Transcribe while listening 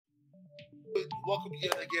Welcome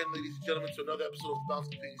yet again, ladies and gentlemen, to another episode of the Bounce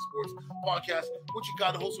Opinion Sports Podcast. What you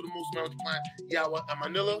got, the host of the most mountain clan, Yawa and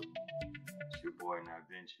Manila. It's your boy, Nav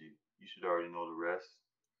Vinci. You should already know the rest.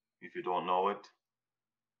 If you don't know it,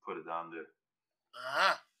 put it down there.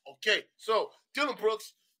 Okay. So, Dylan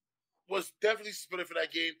Brooks was definitely suspended for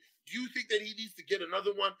that game. Do you think that he needs to get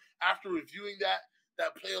another one after reviewing that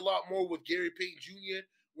play a lot more with Gary Payton Jr.,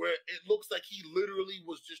 where it looks like he literally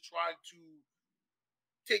was just trying to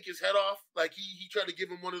take his head off? Like he tried to give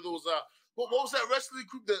him one of those what was that wrestling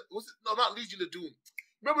group that was it? No, not Legion of Doom.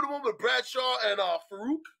 Remember the one with Bradshaw and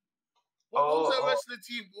Farouk? What was that wrestling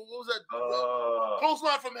team? What was that?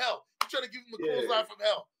 Clothesline from Hell. He tried to give him a clothesline from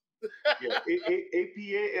hell.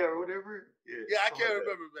 APA or whatever. Yeah, I can't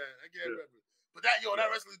remember, man. I can't remember. But that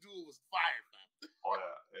wrestling duel was fire, man. Oh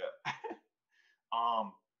yeah.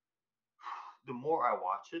 The more I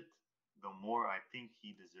watch it, the more I think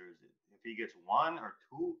he deserves it. If he gets one or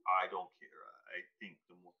two, I don't care. I think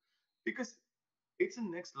the more, because it's the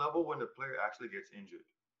next level when the player actually gets injured,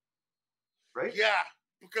 right? Yeah,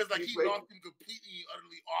 because like he knocked him completely,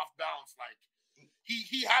 utterly off balance. Like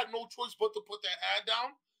he had no choice but to put that hand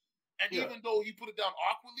down, and even though he put it down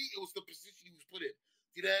awkwardly, it was the position he was put in.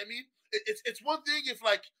 You know what I mean? It's one thing if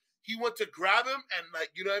like he went to grab him and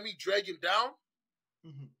like drag him down,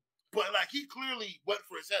 but like he clearly went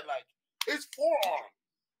for his head, like his forearm,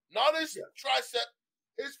 not his tricep,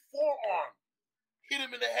 his forearm hit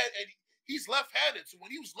him in the head, and he's left-handed. So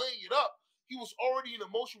when he was laying it up, he was already in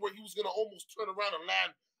a motion where he was gonna almost turn around and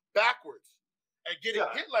land backwards, and getting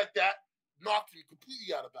hit like that knocked him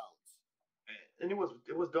completely out of balance. And it was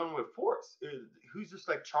done with force. He was just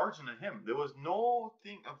like charging at him. There was no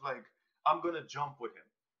thing of like, I'm gonna jump with him.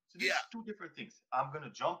 So there's two different things. I'm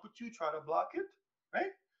gonna jump with you, try to block it,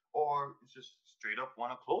 right? Or just straight up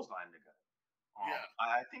want to clothesline the guy.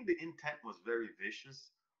 I think the intent was very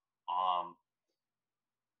vicious.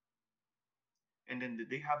 And then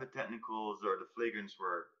they have the technicals or the flagrants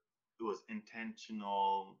where it was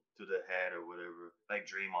intentional to the head or whatever, like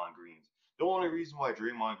Draymond Green's. The only reason why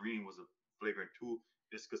Draymond Green was a flagrant 2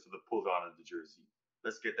 is because of the pull down of the jersey.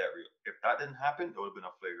 Let's get that real. If that didn't happen, it would have been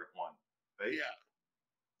a flagrant 1, right? Yeah.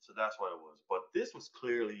 So that's what it was. But this was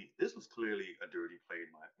clearly a dirty play in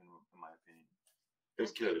my opinion. It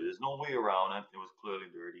was clearly, there's no way around it. It was clearly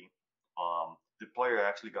dirty. The player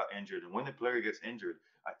actually got injured, and when the player gets injured,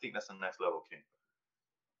 I think that's the next level king.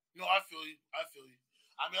 No, I feel you.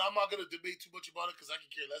 I mean, I'm not gonna debate too much about it because I can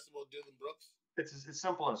care less about Dylan Brooks. It's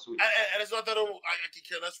simple and sweet. And it's not that I can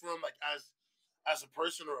care less for him, like as a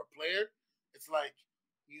person or a player. It's like,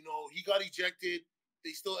 he got ejected.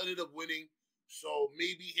 They still ended up winning. So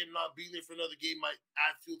maybe him not being there for another game might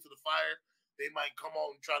add fuel to the fire. They might come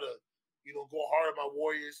out and try to, go hard at my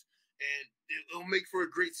Warriors. And it'll make for a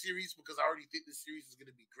great series because I already think this series is going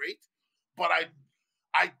to be great. But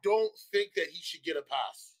I don't think that he should get a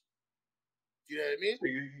pass. Do you know what I mean? So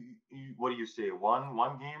you what do you say? One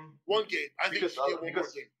game? One game. I think he should get one more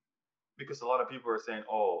game. Because a lot of people are saying,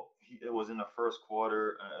 it was in the first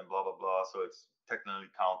quarter and blah, blah, blah. So it's technically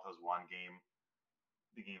count as one game.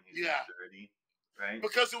 The game he's dirty. Right?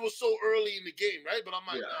 Because it was so early in the game, right? But I'm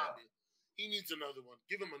like, nah, man. He needs another one.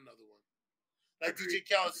 Give him another one. Like DJ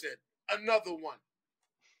Khaled said, another one.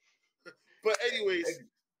 But anyways,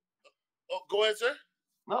 go ahead, sir.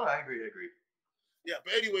 No, I agree. Yeah,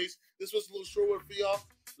 but anyways, this was a little short word for y'all.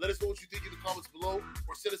 Let us know what you think in the comments below,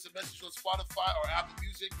 or send us a message on Spotify or Apple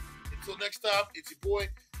Music. Until next time, it's your boy,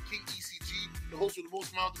 King ECG, the host of the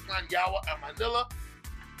most mountain clan, Yawa and Manila.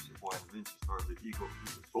 It's your boy, Vinci, star of the Eagle,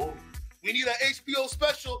 Soul. We need an HBO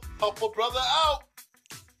special. Help a brother out.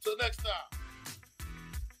 Till next time.